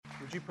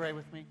Would you pray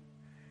with me?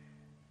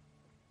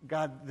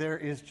 God, there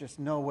is just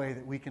no way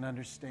that we can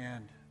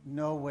understand,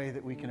 no way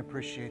that we can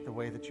appreciate the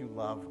way that you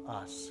love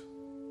us.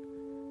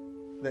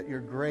 That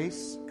your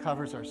grace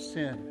covers our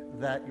sin,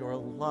 that your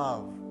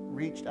love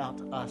reached out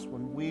to us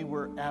when we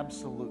were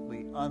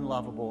absolutely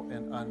unlovable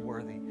and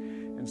unworthy.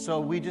 And so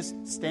we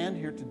just stand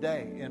here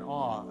today in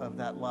awe of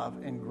that love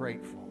and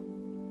grateful.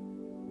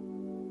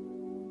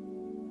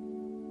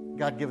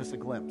 God, give us a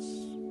glimpse.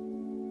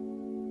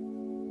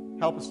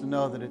 Help us to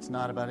know that it's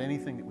not about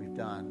anything that we've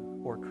done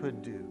or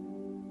could do.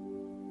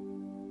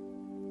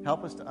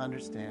 Help us to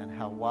understand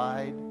how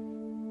wide,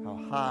 how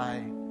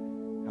high,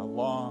 how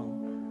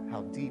long,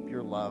 how deep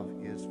your love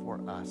is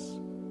for us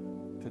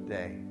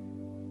today.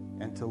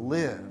 And to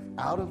live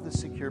out of the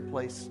secure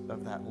place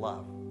of that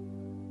love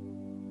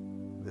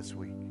this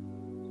week.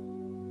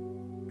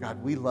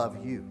 God, we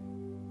love you.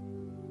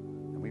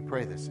 And we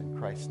pray this in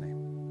Christ's name.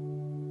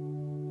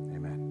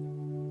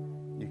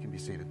 Amen. You can be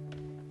seated.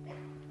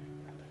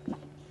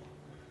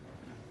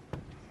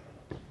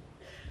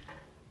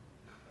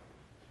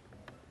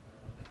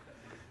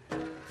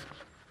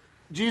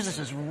 Jesus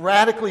is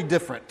radically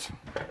different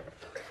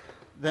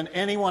than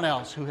anyone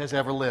else who has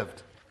ever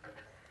lived.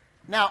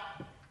 Now,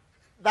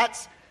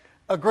 that's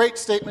a great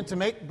statement to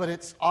make, but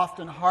it's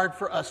often hard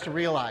for us to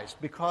realize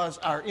because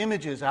our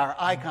images, our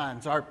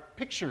icons, our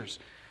pictures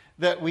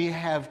that we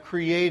have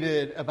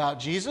created about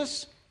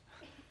Jesus,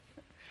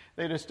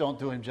 they just don't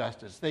do him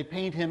justice. They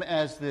paint him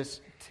as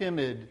this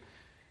timid,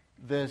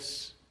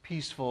 this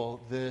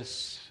peaceful,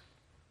 this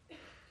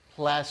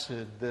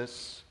placid,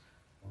 this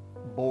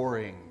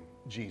boring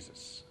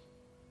Jesus.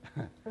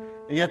 And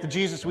yet the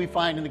Jesus we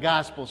find in the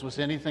Gospels was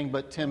anything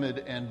but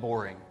timid and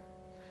boring.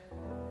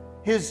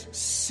 His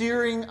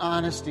searing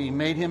honesty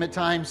made him at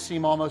times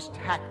seem almost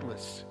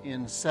tactless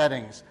in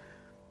settings.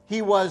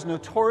 He was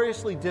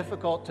notoriously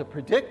difficult to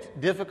predict,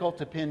 difficult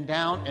to pin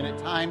down, and at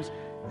times,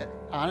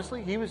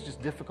 honestly, he was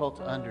just difficult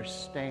to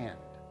understand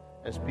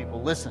as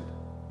people listened.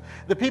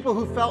 The people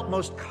who felt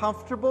most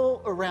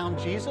comfortable around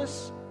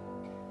Jesus,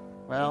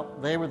 well,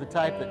 they were the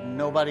type that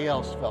nobody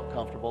else felt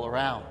comfortable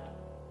around.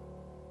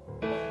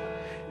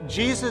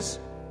 Jesus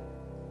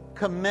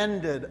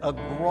commended a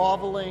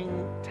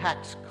groveling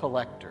tax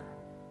collector.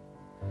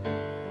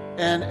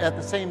 And at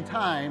the same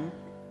time,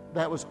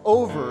 that was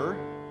over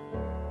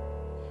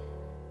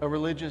a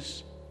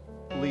religious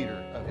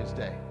leader of his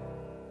day.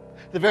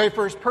 The very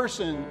first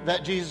person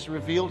that Jesus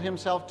revealed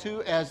himself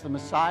to as the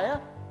Messiah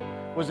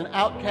was an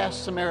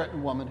outcast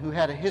Samaritan woman who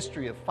had a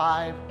history of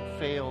 5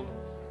 failed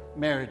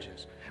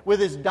marriages.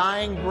 With his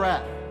dying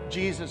breath,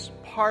 Jesus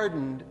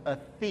pardoned a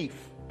thief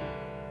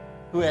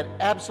who had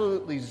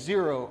absolutely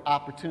zero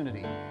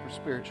opportunity for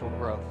spiritual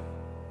growth.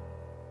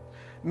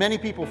 Many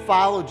people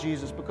followed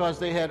Jesus because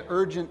they had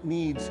urgent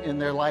needs in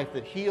their life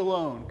that he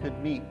alone could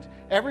meet.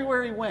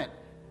 Everywhere he went,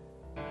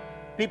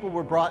 people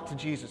were brought to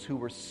Jesus who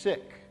were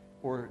sick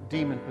or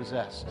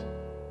demon-possessed.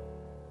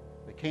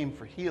 They came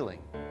for healing.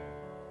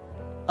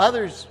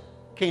 Others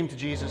came to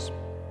Jesus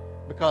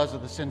because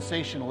of the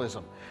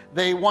sensationalism.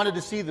 They wanted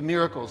to see the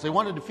miracles. They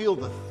wanted to feel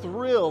the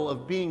thrill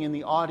of being in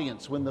the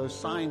audience when those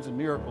signs and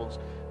miracles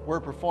were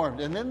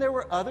performed. And then there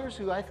were others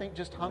who I think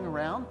just hung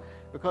around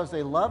because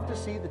they loved to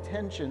see the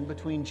tension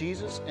between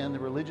Jesus and the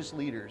religious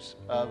leaders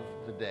of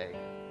the day.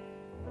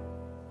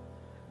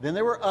 Then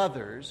there were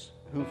others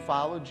who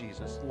followed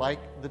Jesus,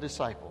 like the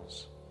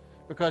disciples,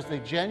 because they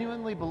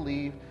genuinely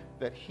believed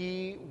that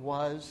he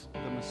was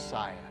the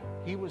Messiah.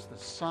 He was the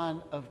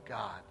Son of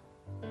God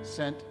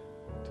sent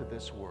to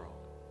this world.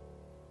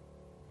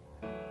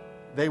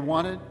 They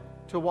wanted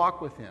to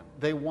walk with him.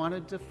 They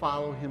wanted to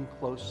follow him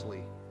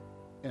closely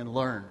and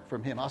learn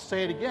from him. I'll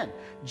say it again.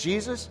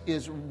 Jesus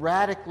is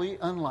radically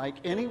unlike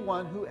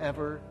anyone who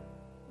ever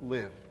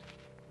lived.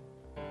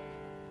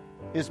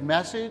 His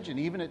message, and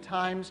even at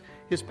times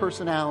his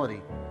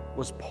personality,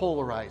 was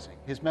polarizing.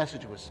 His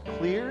message was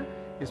clear.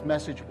 His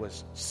message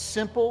was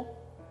simple.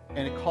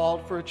 And it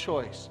called for a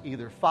choice.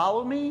 Either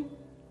follow me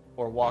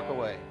or walk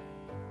away.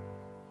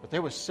 But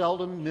there was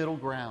seldom middle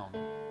ground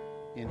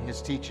in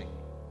his teaching.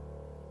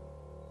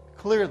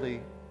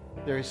 Clearly,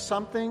 there is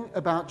something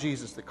about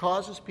Jesus that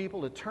causes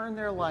people to turn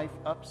their life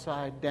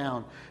upside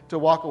down, to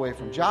walk away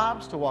from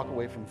jobs, to walk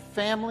away from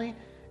family,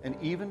 and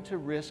even to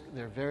risk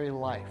their very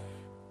life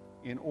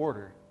in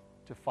order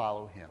to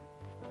follow him.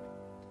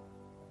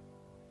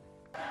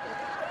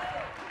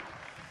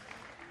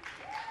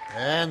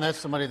 And that's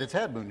somebody that's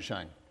had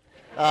moonshine.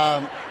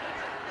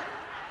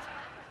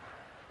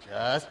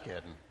 Just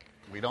kidding.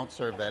 We don't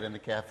serve that in the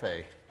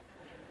cafe.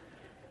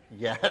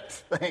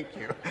 Yet. Thank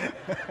you.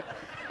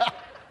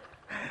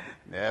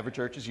 Never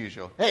church as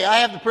usual. Hey, I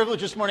have the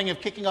privilege this morning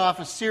of kicking off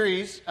a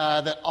series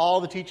that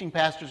all the teaching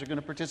pastors are going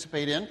to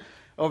participate in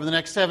over the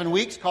next 7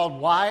 weeks called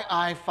Why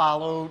I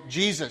Follow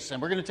Jesus.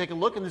 And we're going to take a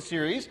look in the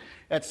series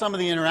at some of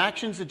the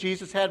interactions that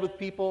Jesus had with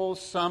people,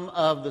 some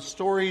of the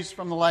stories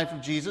from the life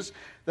of Jesus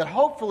that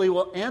hopefully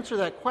will answer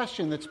that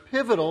question that's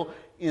pivotal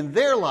in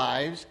their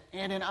lives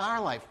and in our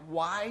life.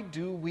 Why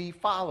do we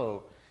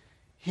follow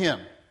him?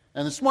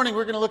 And this morning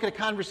we're going to look at a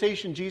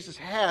conversation Jesus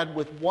had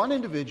with one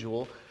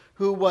individual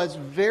who was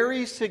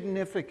very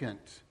significant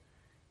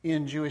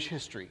in Jewish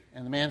history.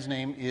 And the man's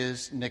name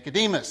is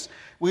Nicodemus.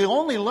 We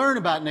only learn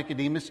about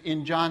Nicodemus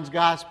in John's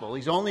Gospel.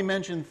 He's only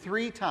mentioned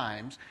 3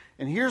 times.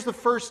 And here's the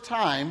first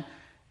time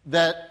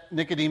that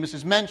Nicodemus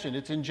is mentioned.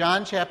 It's in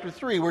John chapter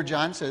 3, where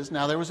John says,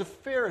 "Now there was a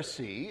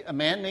Pharisee, a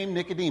man named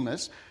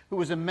Nicodemus, who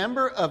was a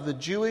member of the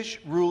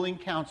Jewish ruling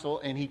council,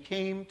 and he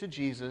came to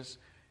Jesus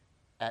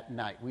at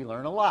night." We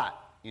learn a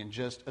lot in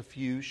just a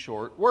few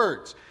short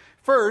words.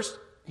 First,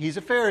 he's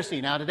a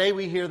Pharisee. Now today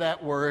we hear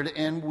that word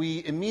and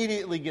we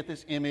immediately get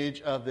this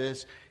image of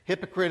this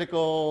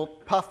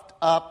hypocritical, puffed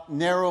up,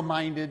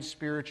 narrow-minded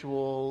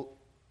spiritual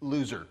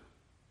loser.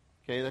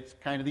 Okay, that's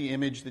kind of the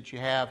image that you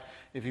have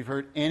if you've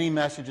heard any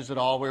messages at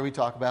all where we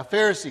talk about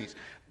Pharisees.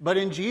 But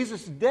in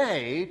Jesus'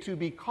 day, to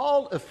be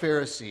called a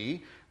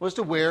Pharisee was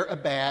to wear a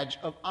badge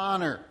of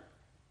honor.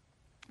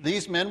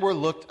 These men were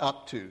looked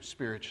up to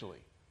spiritually.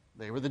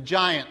 They were the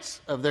giants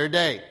of their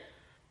day.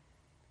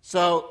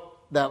 So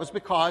that was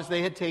because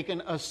they had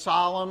taken a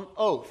solemn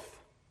oath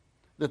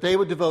that they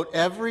would devote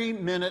every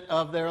minute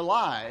of their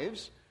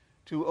lives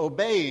to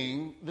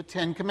obeying the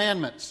 10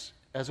 Commandments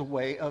as a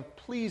way of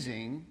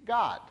pleasing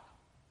God.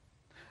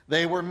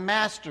 They were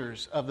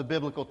masters of the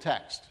biblical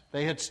text.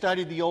 They had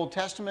studied the Old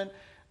Testament.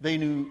 They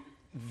knew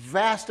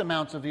vast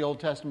amounts of the Old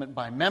Testament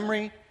by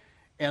memory,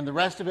 and the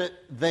rest of it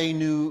they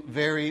knew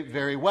very,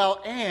 very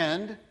well.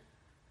 And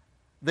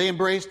they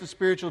embraced the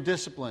spiritual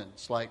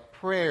disciplines like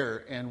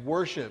prayer and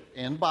worship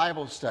and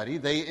Bible study.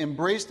 They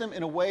embraced them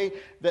in a way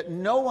that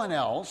no one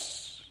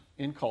else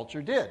in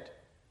culture did.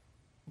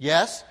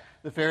 Yes,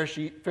 the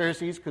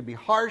Pharisees could be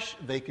harsh,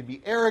 they could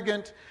be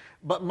arrogant,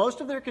 but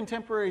most of their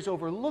contemporaries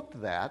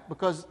overlooked that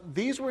because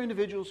these were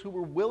individuals who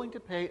were willing to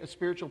pay a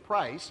spiritual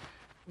price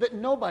that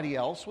nobody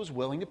else was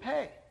willing to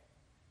pay.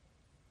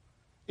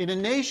 In a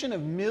nation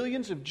of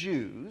millions of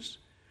Jews,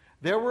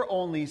 there were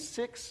only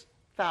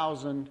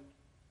 6,000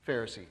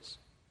 Pharisees.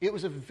 It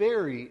was a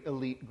very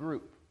elite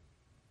group.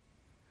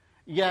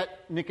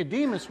 Yet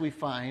Nicodemus, we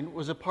find,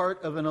 was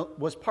part of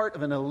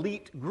an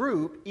elite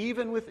group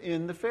even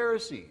within the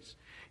Pharisees.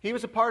 He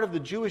was a part of the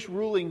Jewish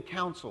ruling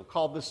council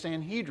called the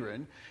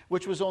Sanhedrin,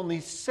 which was only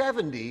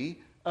 70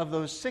 of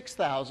those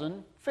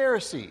 6,000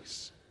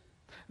 Pharisees.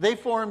 They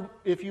formed,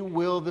 if you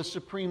will, the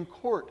Supreme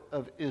Court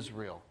of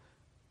Israel.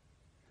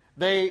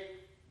 They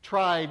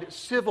tried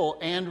civil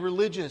and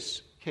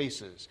religious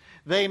cases.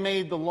 They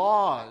made the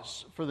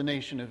laws for the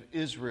nation of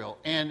Israel.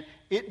 And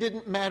it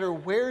didn't matter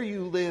where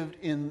you lived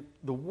in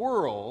the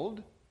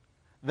world,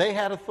 they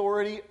had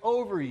authority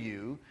over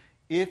you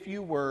if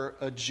you were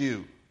a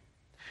Jew.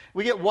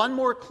 We get one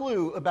more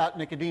clue about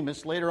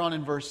Nicodemus later on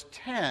in verse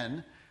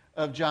 10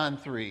 of John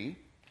 3,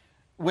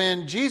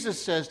 when Jesus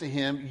says to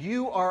him,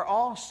 "You are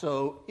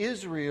also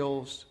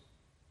Israel's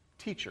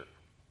teacher."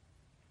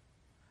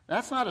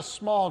 That's not a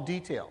small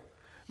detail.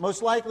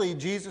 Most likely,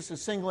 Jesus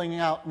is singling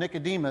out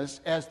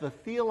Nicodemus as the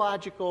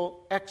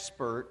theological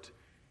expert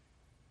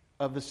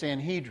of the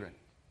Sanhedrin.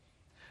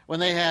 When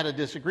they had a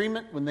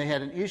disagreement, when they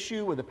had an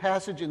issue with a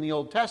passage in the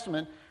Old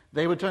Testament,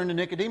 they would turn to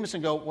Nicodemus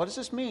and go, "What does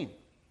this mean?"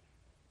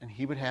 And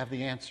he would have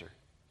the answer.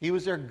 He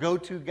was their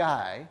go-to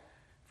guy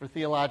for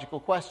theological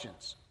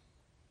questions.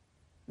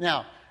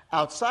 Now,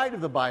 outside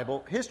of the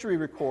Bible, history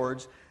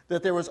records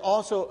that there was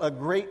also a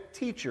great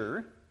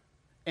teacher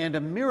and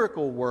a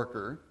miracle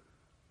worker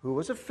who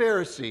was a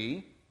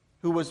Pharisee,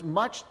 who was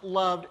much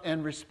loved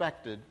and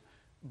respected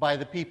by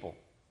the people.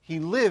 He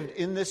lived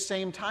in this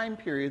same time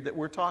period that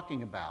we're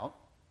talking about,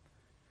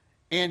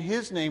 and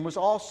his name was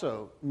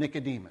also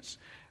Nicodemus.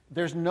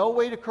 There's no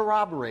way to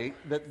corroborate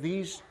that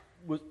these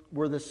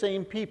were the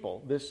same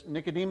people, this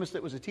Nicodemus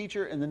that was a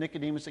teacher and the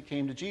Nicodemus that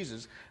came to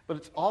Jesus, but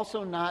it's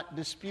also not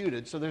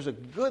disputed, so there's a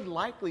good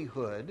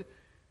likelihood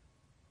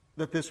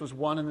that this was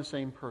one and the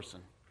same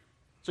person.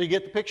 So you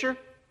get the picture?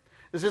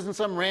 This isn't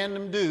some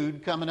random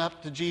dude coming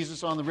up to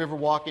Jesus on the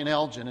Riverwalk in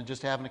Elgin and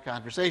just having a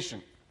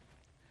conversation.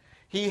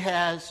 He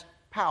has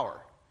power.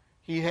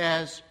 He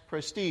has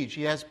prestige.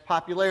 He has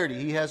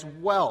popularity. He has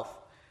wealth.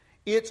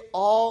 It's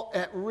all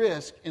at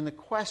risk in the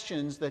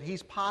questions that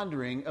he's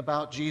pondering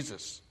about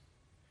Jesus.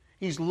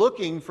 He's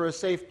looking for a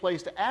safe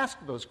place to ask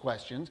those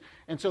questions,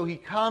 and so he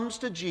comes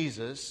to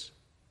Jesus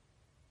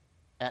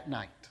at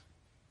night.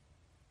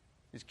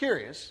 He's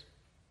curious.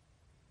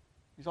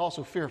 He's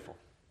also fearful.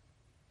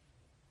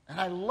 And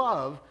I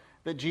love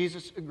that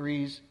Jesus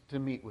agrees to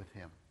meet with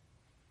him,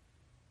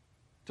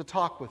 to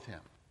talk with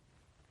him.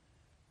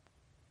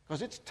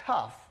 Because it's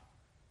tough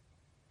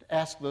to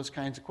ask those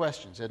kinds of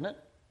questions, isn't it?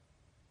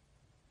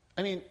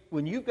 I mean,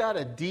 when you've got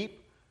a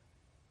deep,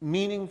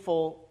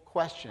 meaningful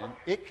question,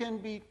 it can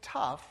be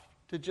tough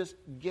to just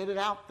get it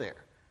out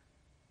there.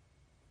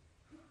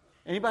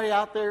 Anybody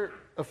out there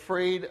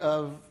afraid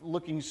of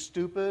looking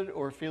stupid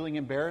or feeling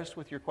embarrassed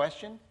with your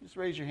question? Just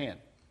raise your hand.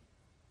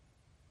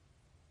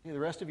 Yeah, the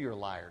rest of you are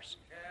liars.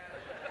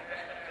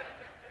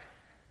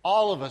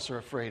 All of us are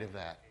afraid of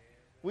that.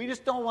 We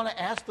just don't want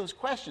to ask those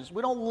questions.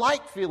 We don't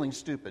like feeling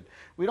stupid.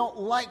 We don't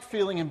like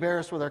feeling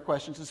embarrassed with our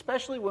questions,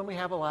 especially when we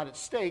have a lot at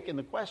stake in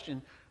the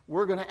question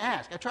we're going to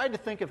ask. I tried to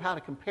think of how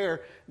to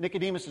compare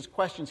Nicodemus'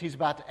 questions he's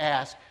about to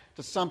ask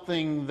to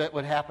something that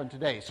would happen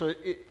today. So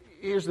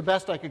here's the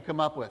best I could come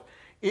up with.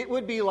 It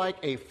would be like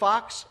a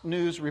Fox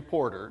News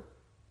reporter,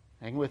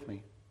 hang with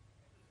me,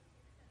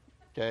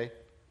 okay?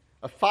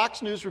 A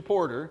Fox News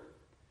reporter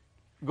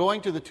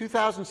going to the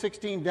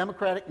 2016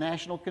 Democratic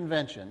National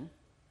Convention.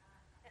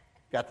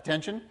 Got the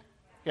tension?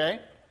 Okay?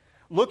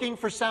 Looking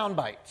for sound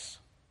bites.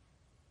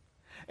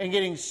 And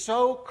getting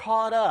so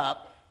caught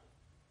up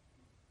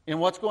in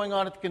what's going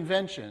on at the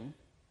convention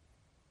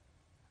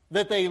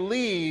that they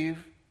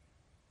leave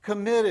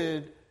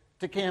committed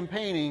to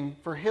campaigning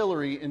for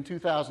Hillary in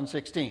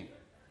 2016.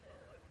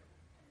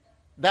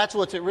 That's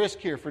what's at risk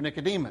here for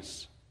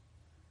Nicodemus.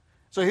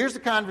 So here's the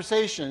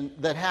conversation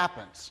that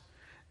happens.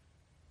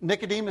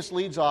 Nicodemus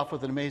leads off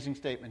with an amazing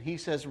statement. He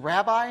says,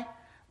 "Rabbi,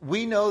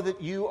 we know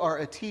that you are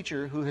a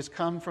teacher who has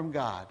come from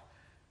God,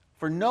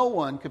 for no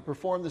one could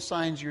perform the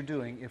signs you're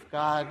doing if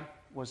God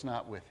was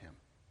not with him."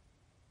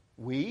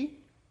 We?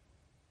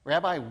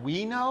 Rabbi,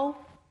 we know?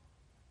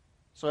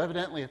 So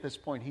evidently at this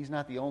point, he's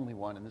not the only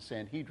one in the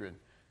Sanhedrin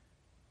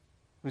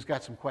who's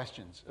got some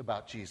questions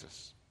about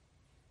Jesus.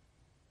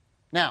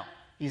 Now,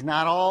 he's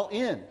not all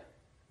in.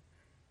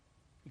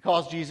 He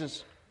calls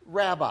Jesus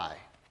Rabbi.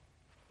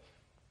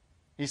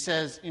 He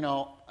says,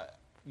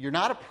 you're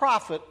not a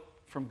prophet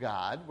from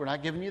God. We're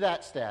not giving you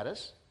that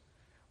status.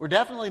 We're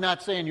definitely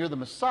not saying you're the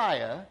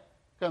Messiah,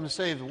 come to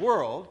save the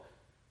world,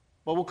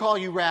 but we'll call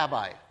you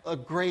Rabbi, a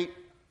great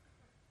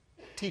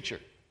teacher.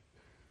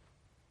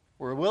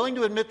 We're willing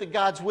to admit that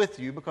God's with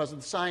you because of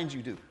the signs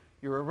you do.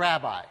 You're a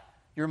rabbi.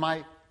 You're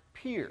my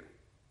peer,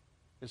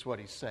 is what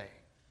he's saying.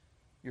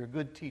 You're a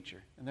good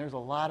teacher. And there's a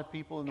lot of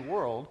people in the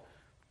world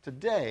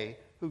today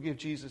who give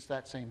Jesus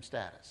that same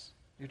status.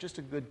 You're just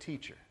a good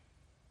teacher.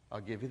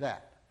 I'll give you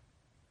that.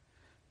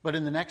 But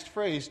in the next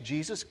phrase,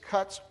 Jesus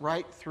cuts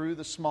right through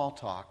the small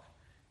talk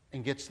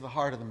and gets to the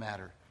heart of the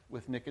matter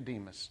with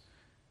Nicodemus.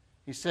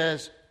 He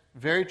says,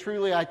 "Very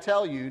truly I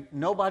tell you,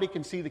 nobody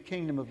can see the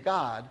kingdom of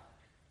God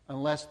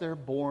unless they're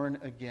born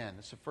again."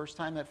 It's the first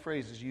time that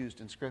phrase is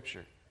used in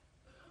Scripture.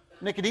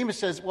 Nicodemus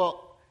says,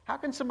 well, how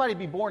can somebody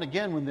be born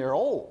again when they're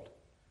old?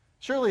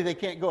 Surely they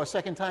can't go a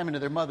second time into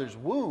their mother's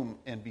womb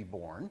and be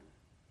born.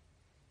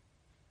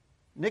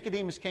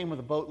 Nicodemus came with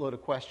a boatload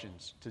of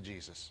questions to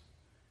Jesus.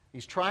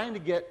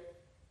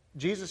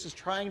 Jesus is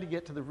trying to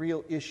get to the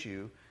real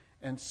issue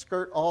and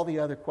skirt all the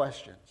other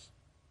questions.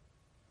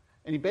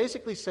 And he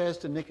basically says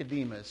to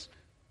Nicodemus,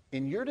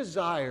 in your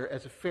desire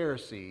as a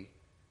Pharisee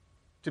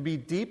to be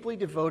deeply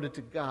devoted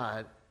to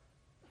God,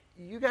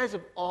 you guys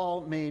have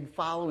all made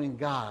following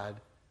God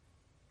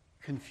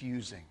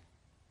confusing.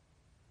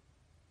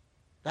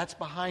 That's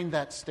behind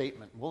that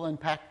statement. We'll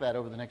unpack that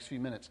over the next few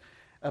minutes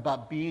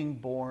about being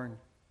born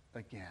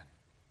again.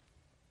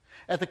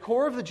 At the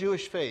core of the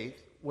Jewish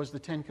faith was the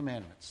Ten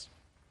Commandments,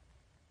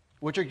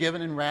 which are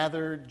given in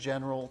rather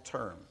general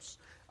terms.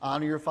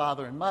 Honor your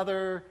father and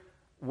mother,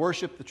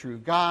 worship the true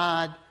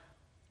God,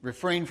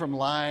 refrain from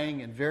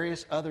lying, and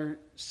various other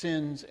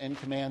sins and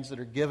commands that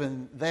are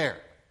given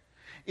there.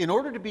 In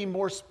order to be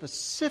more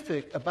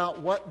specific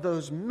about what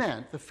those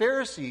meant, the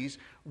Pharisees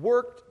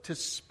worked to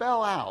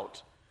spell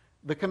out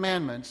the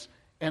commandments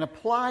and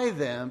apply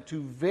them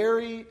to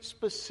very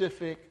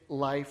specific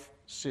life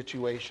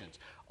situations.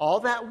 All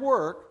that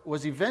work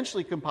was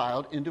eventually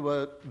compiled into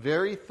a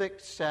very thick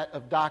set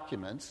of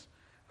documents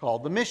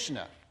called the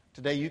Mishnah.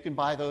 Today you can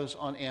buy those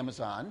on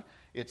Amazon.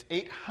 It's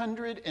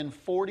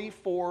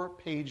 844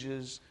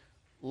 pages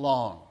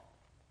long.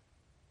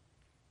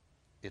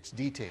 It's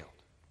detailed.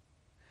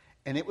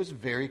 And it was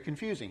very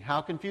confusing.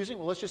 How confusing?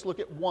 Well, let's just look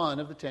at one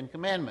of the Ten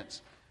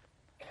Commandments.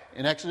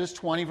 In Exodus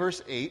 20,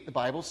 verse 8, the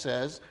Bible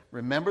says,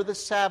 "Remember the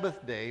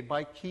Sabbath day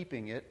by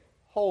keeping it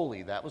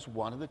holy." That was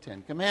one of the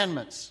Ten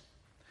Commandments.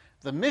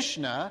 The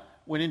Mishnah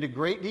went into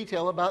great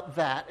detail about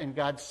that and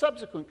God's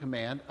subsequent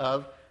command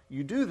of,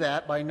 you do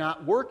that by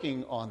not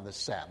working on the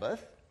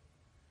Sabbath.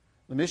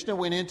 The Mishnah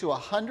went into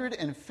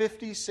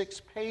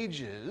 156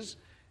 pages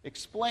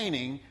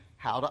explaining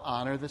how to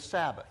honor the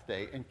Sabbath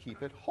day and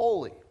keep it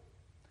holy.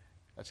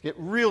 Let's get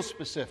real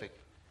specific.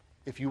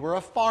 If you were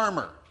a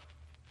farmer,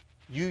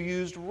 you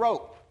used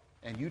rope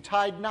and you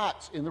tied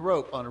knots in the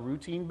rope on a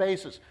routine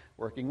basis,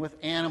 working with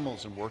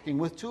animals and working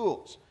with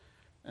tools.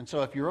 And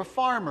so if you're a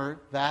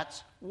farmer,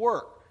 that's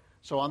work.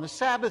 So on the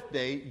Sabbath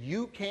day,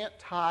 you can't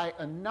tie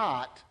a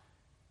knot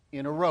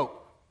in a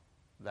rope.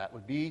 That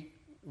would be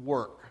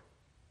work.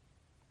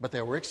 But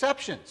there were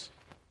exceptions.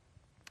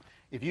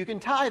 If you can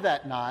tie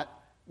that knot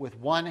with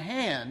one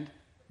hand,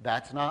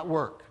 that's not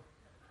work.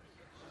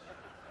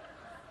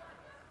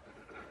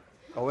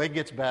 Oh, it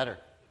gets better.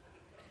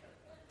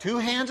 Two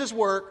hands is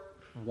work,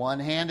 one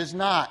hand is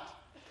not.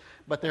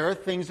 But there are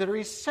things that are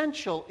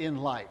essential in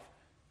life.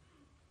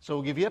 So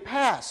we'll give you a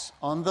pass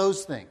on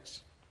those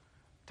things.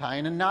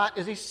 Tying a knot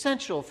is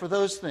essential for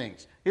those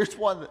things. Here's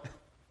one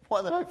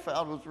that I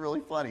found was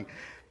really funny.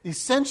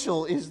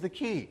 Essential is the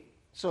key.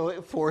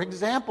 So, for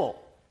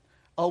example,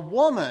 a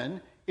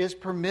woman is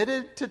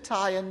permitted to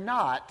tie a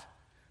knot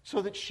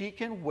so that she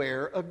can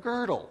wear a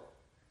girdle.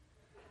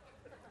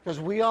 Because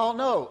we all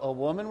know a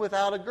woman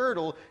without a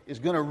girdle is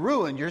going to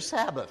ruin your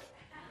Sabbath.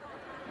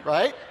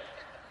 Right?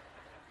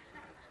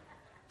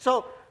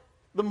 So,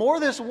 the more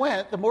this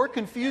went, the more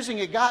confusing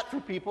it got for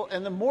people,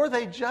 and the more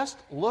they just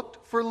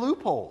looked for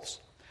loopholes.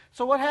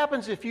 So what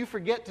happens if you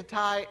forget to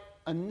tie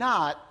a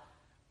knot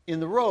in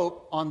the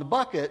rope on the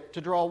bucket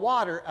to draw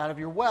water out of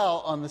your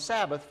well on the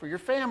Sabbath for your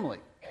family?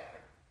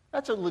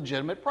 That's a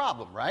legitimate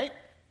problem, right?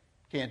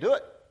 Can't do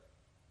it.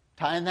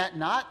 Tying that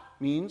knot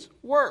means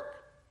work.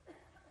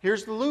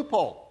 Here's the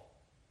loophole.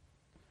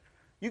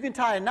 You can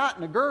tie a knot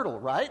in a girdle,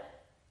 right?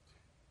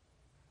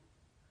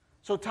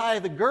 So tie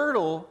the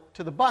girdle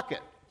to the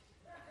bucket.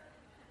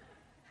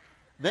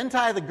 Then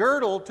tie the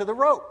girdle to the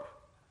rope.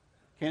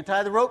 Can't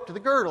tie the rope to the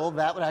girdle,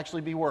 that would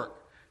actually be work.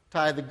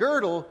 Tie the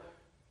girdle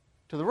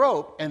to the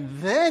rope, and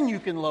then you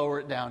can lower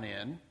it down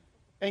in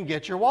and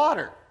get your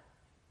water.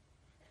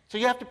 So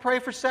you have to pray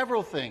for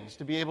several things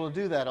to be able to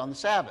do that on the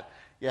Sabbath.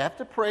 You have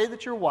to pray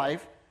that your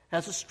wife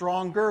has a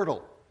strong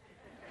girdle.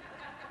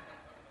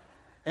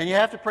 And you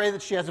have to pray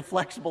that she has a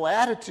flexible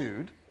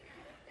attitude.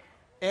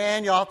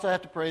 And you also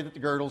have to pray that the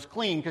girdle's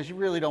clean, because you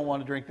really don't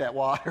want to drink that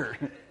water.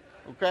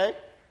 Okay?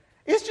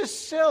 It's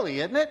just silly,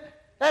 isn't it?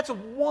 That's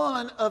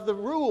one of the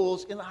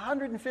rules in the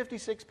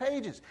 156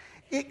 pages.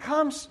 It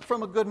comes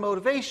from a good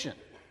motivation.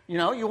 You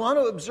know, you want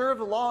to observe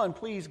the law and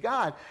please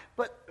God,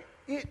 but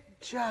it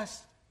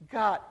just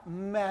got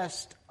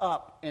messed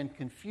up and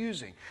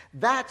confusing.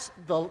 That's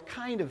the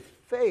kind of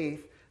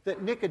faith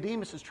that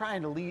Nicodemus is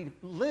trying to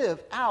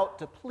live out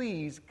to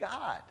please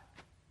God.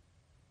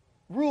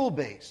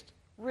 Rule-based,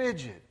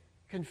 rigid,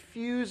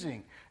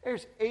 confusing.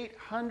 There's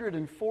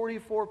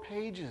 844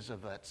 pages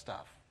of that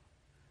stuff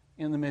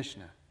in the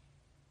Mishnah.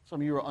 Some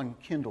of you are on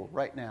Kindle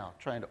right now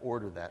trying to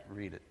order that and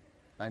read it.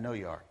 I know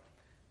you are.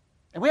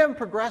 And we haven't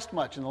progressed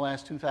much in the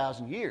last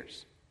 2,000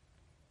 years.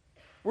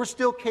 We're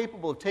still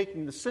capable of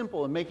taking the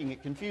simple and making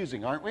it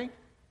confusing, aren't we?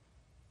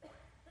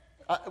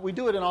 We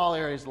do it in all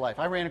areas of life.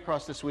 I ran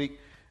across this week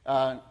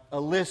a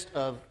list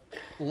of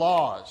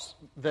laws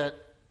that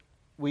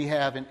we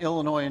have in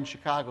Illinois and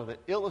Chicago that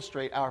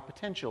illustrate our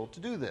potential to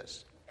do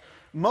this.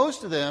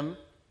 Most of them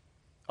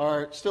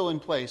are still in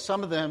place.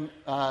 Some of them,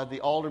 the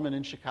aldermen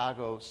in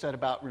Chicago set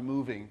about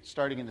removing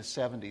starting in the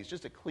 70s,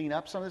 just to clean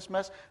up some of this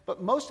mess.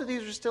 But most of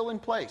these are still in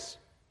place.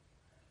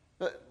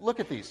 Look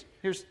at these.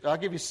 I'll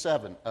give you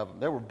 7 of them.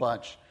 There were a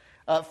bunch.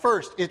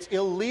 First, it's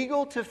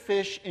illegal to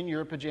fish in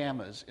your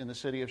pajamas in the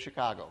city of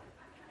Chicago,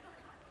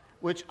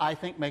 which I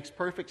think makes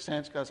perfect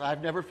sense because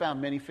I've never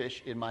found many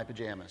fish in my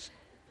pajamas.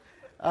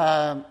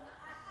 Some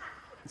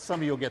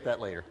of you will get that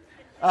later.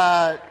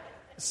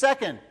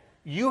 Second,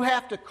 you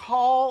have to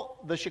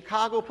call the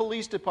Chicago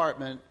Police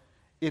Department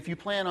if you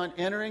plan on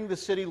entering the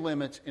city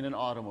limits in an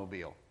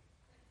automobile.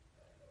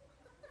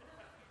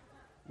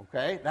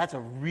 Okay? That's a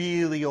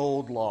really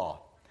old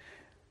law.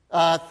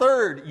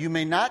 Third, you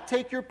may not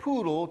take your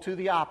poodle to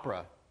the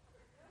opera.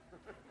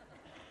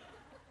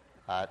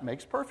 It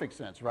makes perfect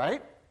sense,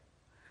 right?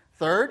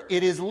 Third,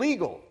 it is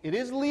legal. It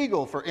is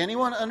legal for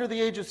anyone under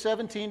the age of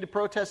 17 to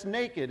protest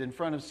naked in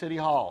front of City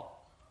Hall.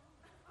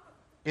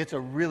 It's a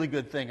really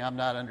good thing I'm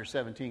not under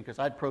 17 because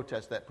I'd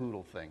protest that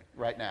poodle thing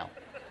right now.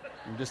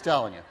 I'm just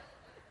telling you.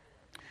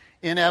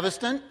 In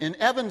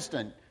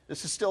Evanston,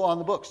 this is still on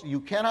the books. You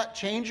cannot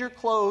change your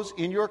clothes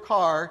in your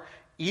car,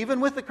 even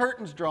with the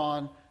curtains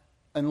drawn,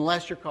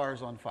 unless your car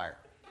is on fire.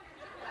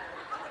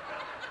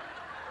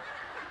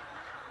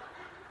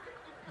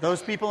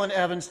 Those people in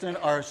Evanston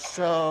are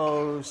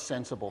so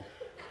sensible.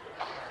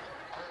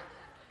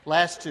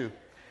 Last 2.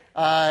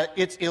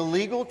 It's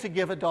illegal to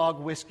give a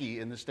dog whiskey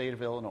in the state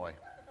of Illinois.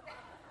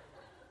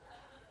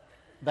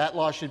 That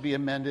law should be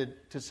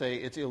amended to say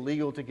it's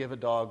illegal to give a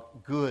dog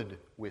good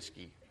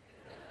whiskey.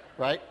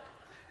 Right?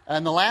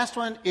 And the last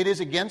one, it is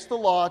against the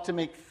law to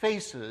make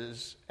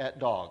faces at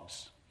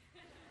dogs.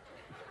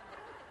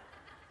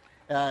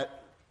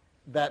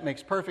 That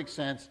makes perfect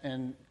sense,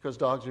 and because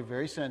dogs are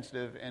very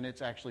sensitive, and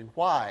it's actually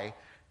why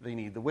they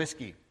need the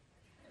whiskey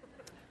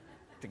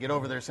to get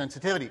over their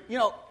sensitivity. You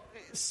know,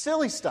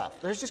 silly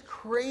stuff. There's just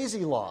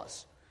crazy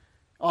laws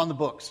on the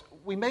books.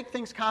 We make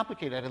things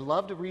complicated. I'd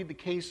love to read the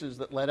cases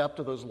that led up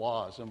to those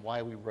laws and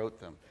why we wrote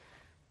them.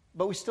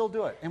 But we still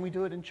do it, and we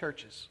do it in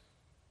churches.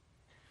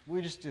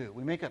 We just do.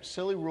 We make up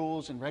silly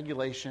rules and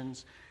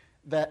regulations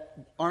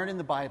that aren't in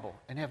the Bible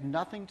and have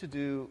nothing to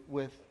do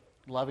with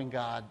loving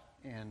God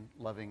and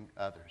loving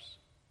others.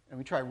 And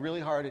we try really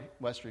hard at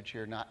Westridge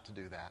here not to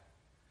do that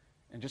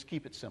and just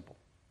keep it simple.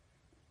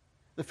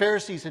 The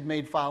Pharisees had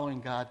made following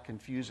God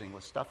confusing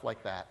with stuff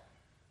like that.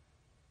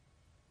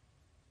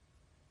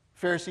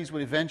 Pharisees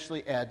would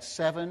eventually add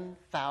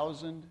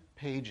 7,000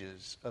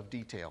 pages of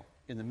detail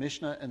in the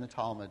Mishnah and the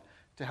Talmud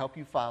to help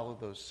you follow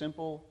those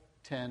simple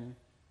 10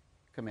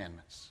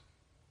 commandments.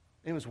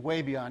 It was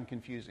way beyond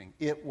confusing.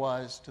 It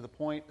was to the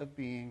point of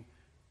being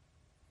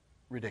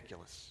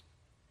ridiculous.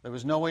 There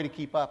was no way to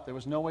keep up. There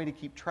was no way to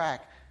keep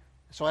track.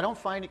 So I don't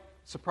find it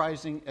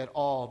surprising at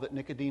all that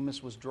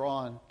Nicodemus was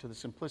drawn to the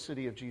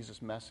simplicity of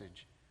Jesus'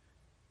 message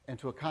and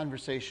to a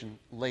conversation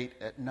late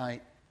at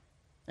night.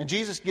 And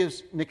Jesus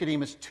gives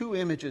Nicodemus two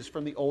images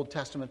from the Old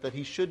Testament that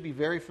he should be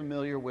very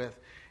familiar with,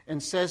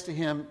 and says to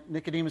him,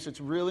 Nicodemus,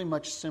 it's really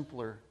much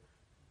simpler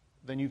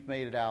than you've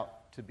made it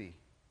out to be.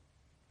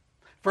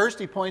 First,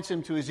 he points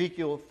him to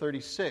Ezekiel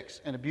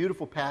 36 and a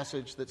beautiful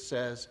passage that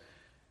says,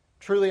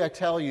 truly I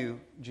tell you,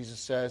 Jesus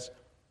says,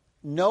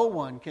 no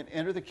one can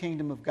enter the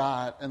kingdom of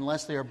God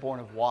unless they are born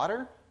of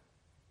water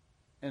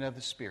and of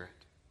the Spirit.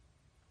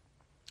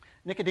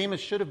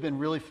 Nicodemus should have been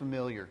really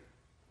familiar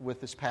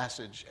with this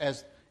passage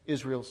as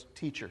Israel's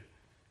teacher.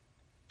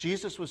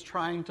 Jesus was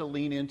trying to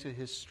lean into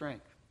his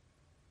strength.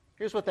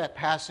 Here's what that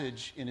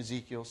passage in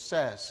Ezekiel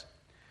says.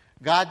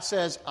 God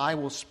says, I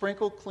will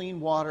sprinkle clean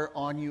water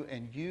on you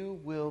and you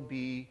will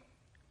be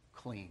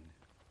clean.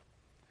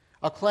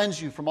 I'll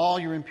cleanse you from all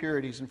your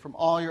impurities and from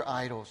all your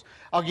idols.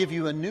 I'll give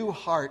you a new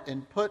heart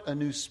and put a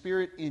new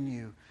spirit in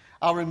you.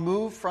 I'll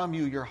remove from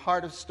you your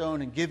heart of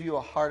stone and give you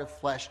a heart of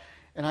flesh.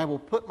 And I will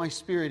put my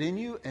spirit in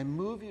you and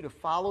move you to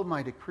follow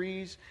my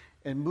decrees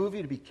and move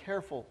you to be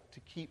careful to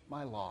keep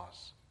my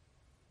laws.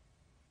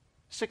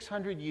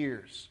 600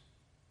 years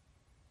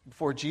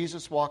before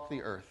Jesus walked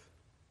the earth,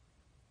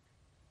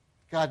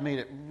 God made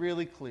it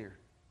really clear,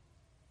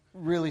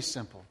 really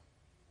simple,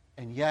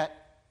 and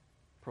yet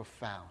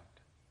profound.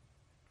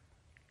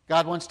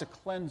 God wants to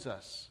cleanse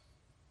us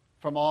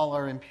from all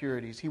our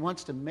impurities. He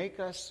wants to make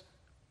us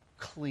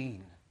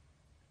clean.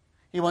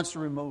 He wants to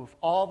remove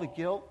all the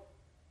guilt,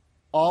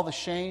 all the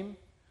shame,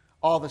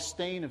 all the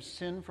stain of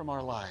sin from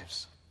our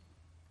lives.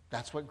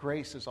 That's what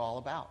grace is all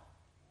about.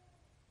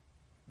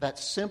 That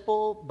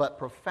simple but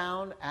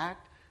profound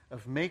act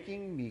of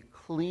making me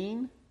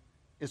clean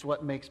is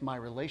what makes my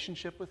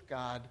relationship with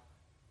God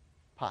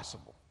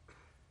possible.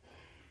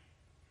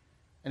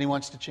 And He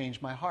wants to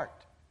change my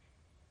heart.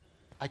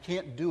 I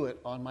can't do it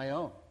on my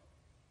own.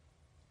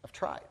 I've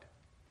tried.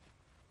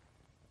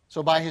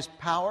 So by His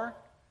power,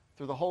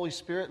 through the Holy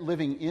Spirit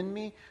living in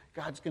me,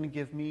 God's going to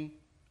give me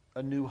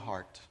a new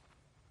heart.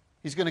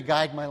 He's going to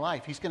guide my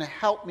life. He's going to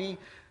help me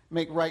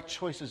make right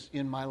choices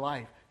in my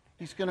life.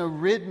 He's going to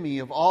rid me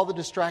of all the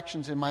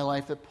distractions in my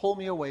life that pull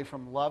me away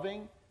from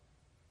loving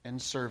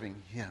and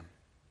serving Him.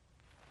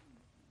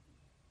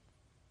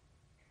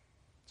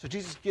 So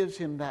Jesus gives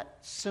him that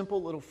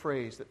simple little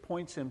phrase that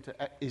points him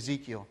to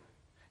Ezekiel.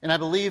 And I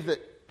believe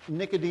that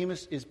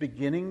Nicodemus is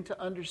beginning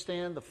to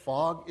understand. The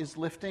fog is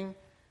lifting.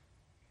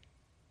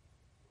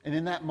 And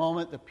in that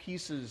moment, the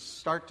pieces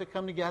start to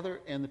come together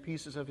and the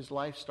pieces of his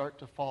life start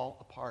to fall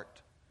apart.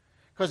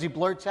 Because he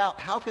blurts out,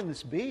 how can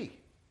this be?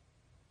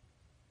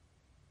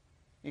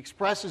 He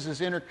expresses his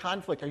inner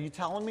conflict. Are you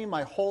telling me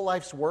my whole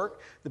life's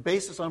work, the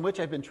basis on which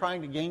I've been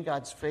trying to gain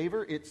God's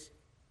favor, it's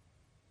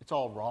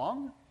all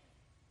wrong?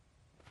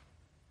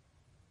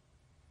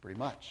 Pretty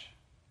much.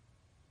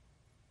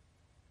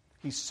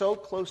 He's so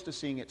close to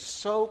seeing it,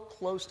 so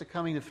close to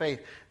coming to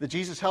faith, that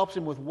Jesus helps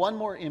him with one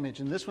more image,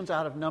 and this one's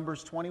out of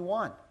Numbers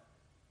 21.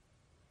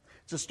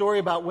 It's a story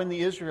about when the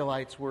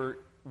Israelites were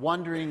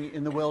wandering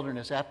in the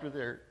wilderness after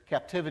their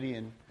captivity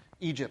in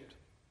Egypt.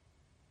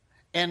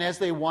 And as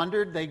they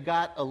wandered, they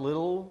got a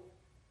little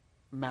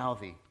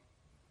mouthy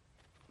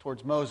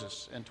towards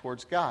Moses and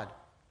towards God.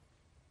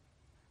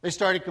 They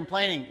started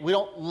complaining, we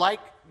don't like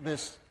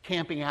this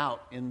camping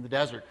out in the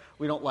desert.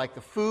 We don't like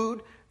the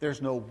food.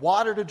 There's no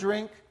water to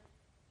drink.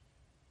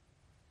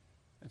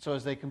 And so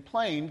as they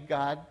complained,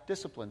 God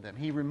disciplined them.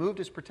 He removed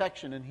His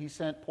protection and He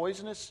sent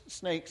poisonous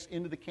snakes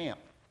into the camp.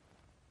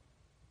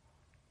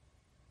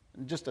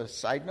 And just a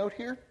side note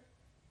here,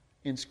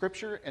 in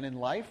Scripture and in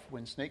life,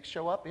 when snakes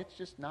show up, it's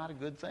just not a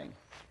good thing.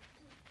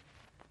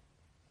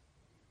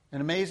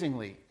 And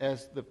amazingly,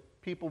 as the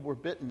people were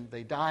bitten,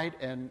 they died,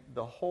 and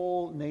the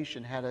whole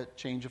nation had a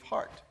change of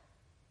heart.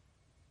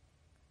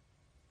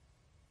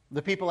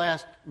 The people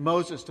asked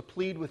Moses to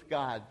plead with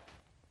God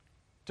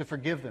to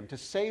forgive them, to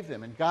save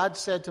them. And God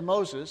said to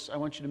Moses, I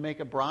want you to make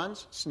a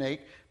bronze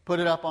snake, put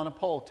it up on a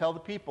pole. Tell the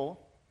people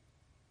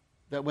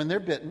that when they're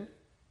bitten,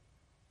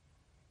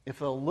 if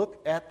they'll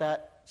look at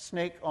that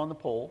snake on the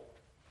pole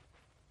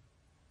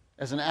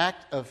as an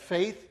act of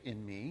faith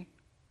in me,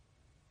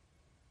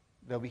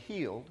 they'll be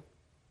healed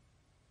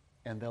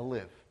and they'll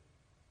live.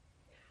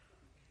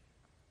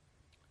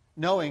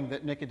 Knowing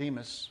that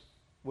Nicodemus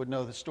would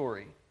know the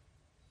story,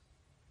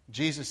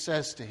 Jesus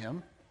says to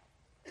him,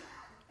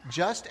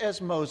 just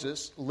as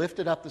Moses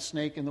lifted up the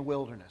snake in the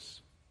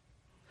wilderness,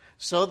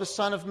 so the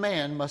Son of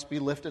Man must be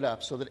lifted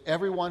up, so that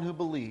everyone who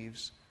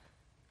believes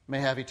may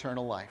have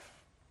eternal life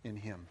in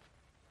Him.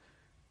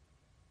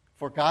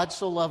 For God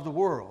so loved the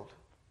world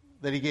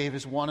that He gave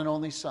His one and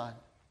only Son,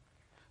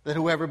 that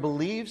whoever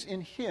believes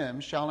in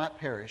Him shall not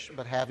perish,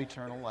 but have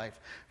eternal life.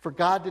 For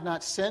God did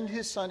not send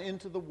His Son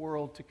into the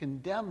world to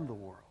condemn the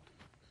world,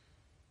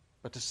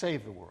 but to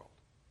save the world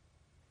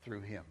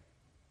through Him.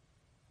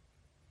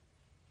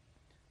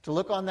 To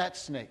look on that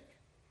snake,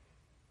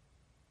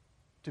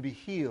 to be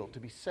healed, to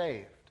be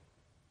saved,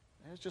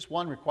 There's just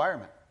one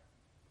requirement.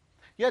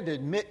 You had to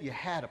admit you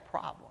had a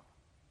problem.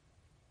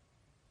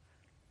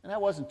 And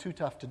that wasn't too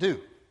tough to do.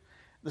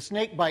 The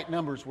snake bite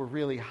numbers were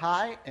really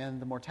high,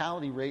 and the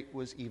mortality rate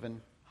was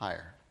even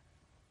higher.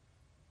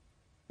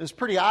 It was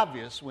pretty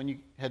obvious when you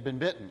had been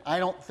bitten. I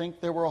don't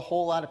think there were a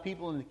whole lot of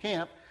people in the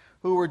camp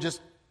who were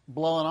just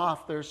blowing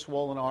off their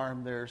swollen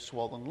arm, their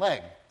swollen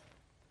leg.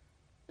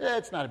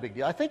 It's not a big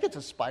deal. I think it's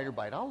a spider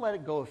bite. I'll let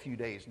it go a few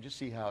days and just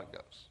see how it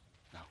goes.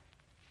 No.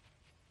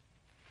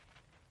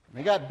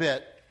 When they got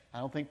bit, I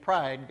don't think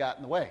pride got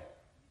in the way.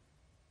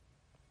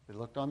 They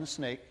looked on the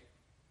snake,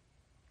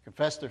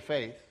 confessed their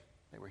faith,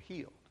 they were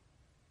healed.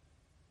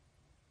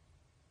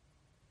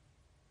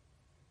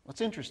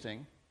 What's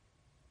interesting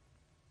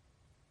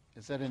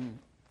is that in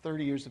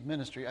 30 years of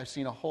ministry, I've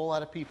seen a whole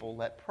lot of people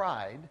let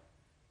pride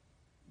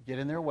get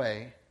in their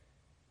way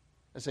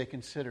as they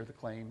consider the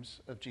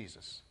claims of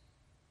Jesus.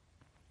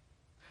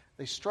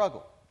 They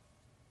struggle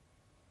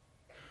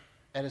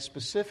at a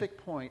specific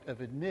point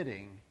of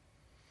admitting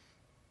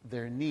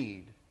their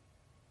need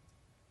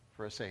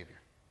for a Savior.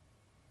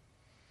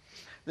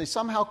 They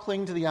somehow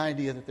cling to the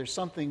idea that there's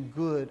something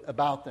good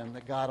about them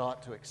that God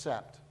ought to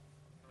accept.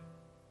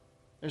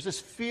 There's this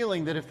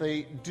feeling that if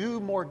they do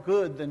more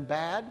good than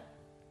bad,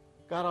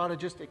 God ought to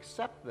just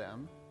accept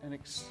them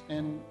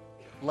and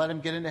let them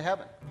get into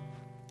heaven.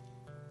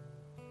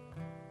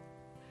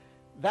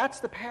 That's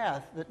the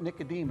path that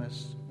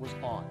Nicodemus was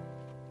on.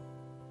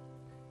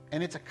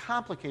 And it's a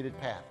complicated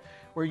path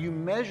where you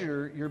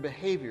measure your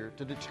behavior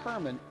to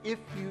determine if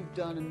you've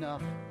done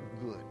enough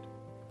good.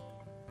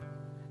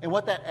 And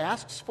what that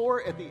asks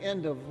for at the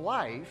end of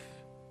life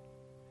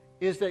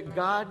is that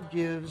God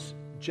gives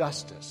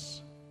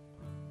justice.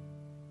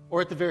 Or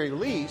at the very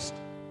least,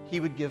 He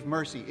would give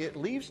mercy. It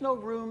leaves no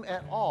room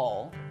at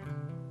all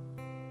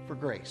for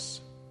grace.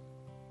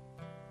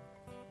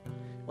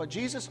 What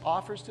Jesus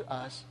offers to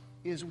us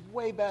is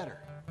way better.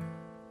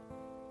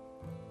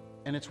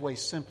 And it's way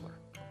simpler.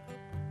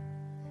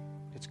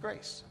 It's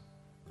grace.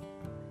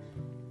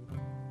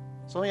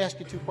 So let me ask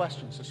you two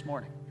questions this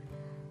morning.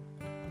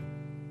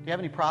 Do you have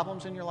any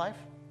problems in your life?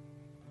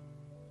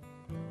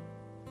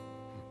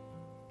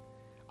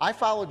 I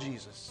follow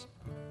Jesus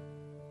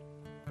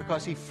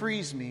because He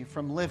frees me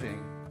from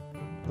living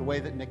the way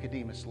that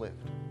Nicodemus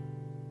lived.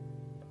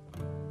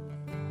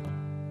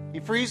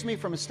 He frees me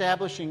from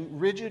establishing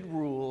rigid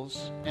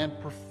rules and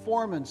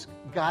performance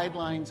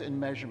guidelines and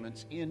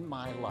measurements in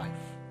my life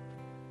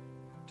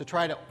to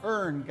try to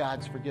earn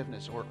God's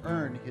forgiveness or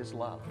earn His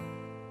love.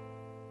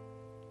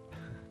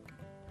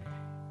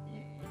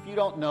 If you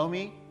don't know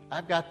me,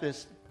 I've got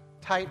this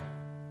type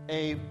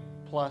A+++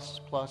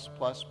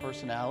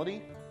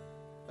 personality,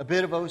 a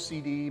bit of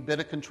OCD, a bit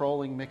of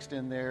controlling mixed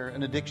in there,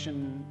 an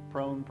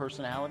addiction-prone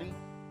personality.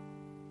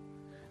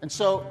 And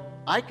so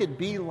I could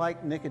be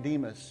like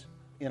Nicodemus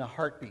in a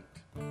heartbeat.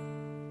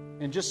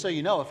 And just so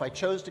you know, if I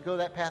chose to go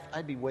that path,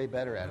 I'd be way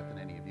better at it than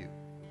any of you.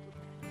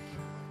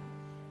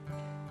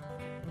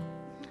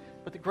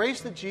 But the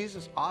grace that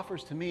Jesus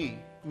offers to me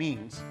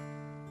means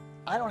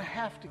I don't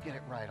have to get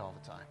it right all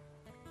the time.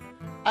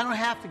 I don't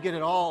have to get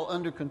it all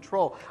under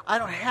control. I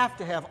don't have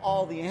to have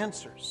all the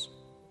answers.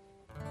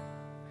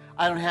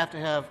 I don't have to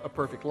have a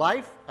perfect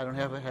life. I don't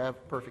have to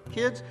have perfect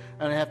kids.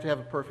 I don't have to have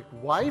a perfect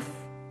wife.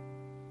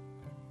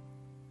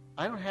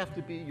 I don't have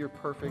to be your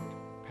perfect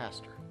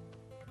pastor.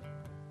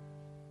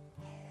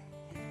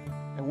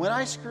 And when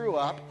I screw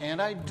up,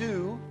 and I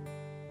do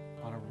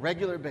on a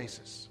regular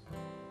basis,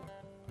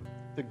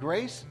 the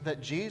grace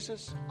that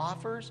Jesus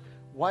offers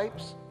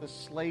wipes the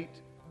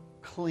slate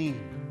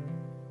clean.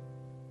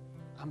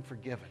 I'm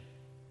forgiven.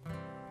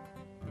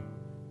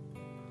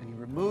 And He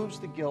removes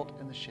the guilt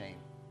and the shame.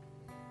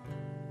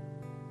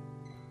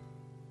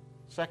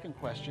 Second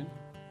question,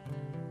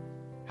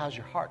 how's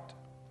your heart?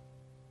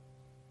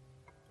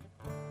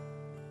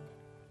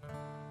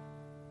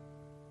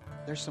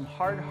 There's some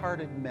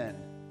hard-hearted men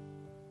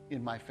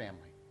in my family.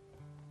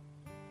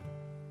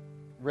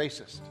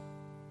 Racist,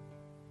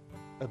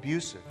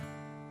 abusive,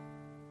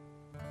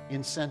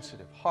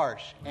 insensitive,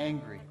 harsh,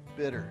 angry,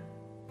 bitter,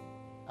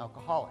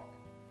 alcoholic.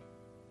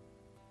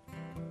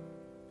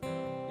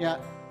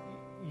 Yeah,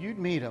 you'd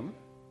meet them.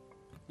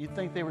 You'd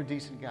think they were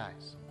decent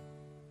guys.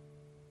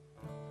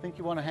 Think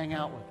you want to hang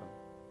out with them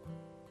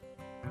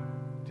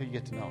until you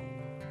get to know them.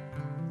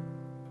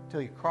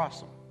 Until you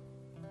cross them.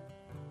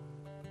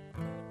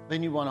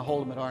 Then you want to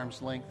hold them at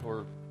arm's length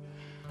or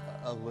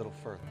a little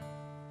further.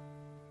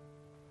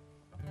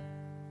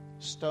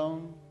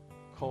 Stone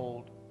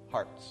cold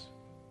hearts,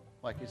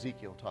 like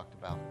Ezekiel talked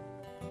about.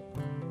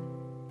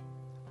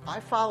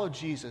 I follow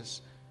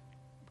Jesus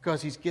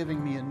because He's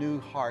giving me a new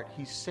heart.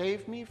 He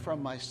saved me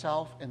from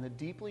myself and the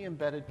deeply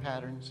embedded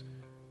patterns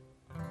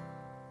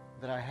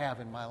that I have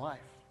in my life.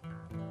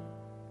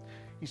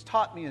 He's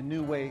taught me a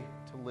new way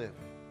to live.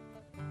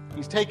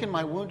 He's taken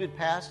my wounded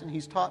past and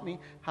He's taught me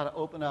how to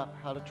open up,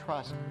 how to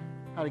trust,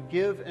 how to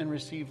give and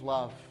receive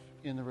love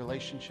in the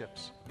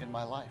relationships in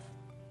my life.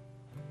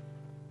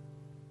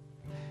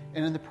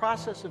 And in the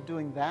process of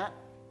doing that,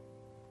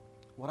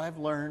 what I've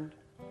learned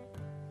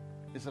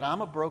is that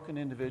I'm a broken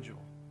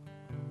individual.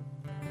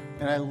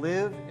 And I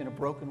live in a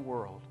broken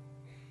world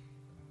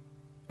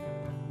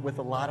with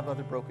a lot of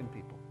other broken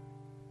people.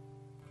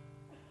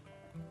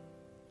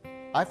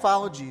 I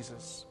follow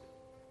Jesus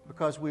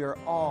because we are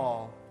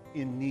all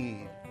in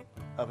need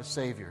of a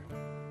Savior.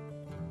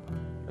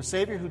 A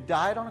Savior who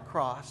died on a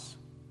cross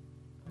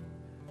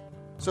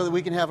so that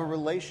we can have a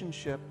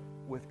relationship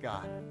with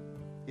God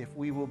if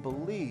we will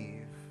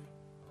believe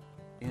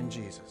in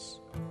Jesus.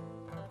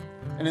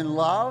 And in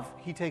love,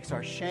 He takes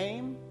our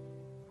shame,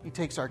 He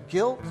takes our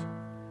guilt,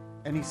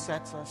 and He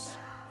sets us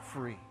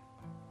free.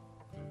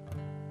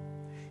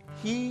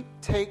 He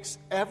takes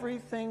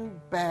everything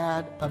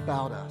bad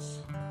about us,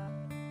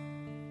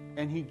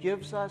 and He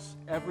gives us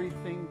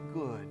everything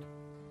good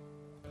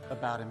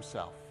about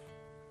Himself.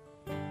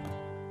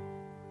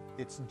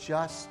 It's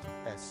just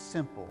as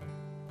simple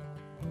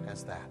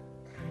as that.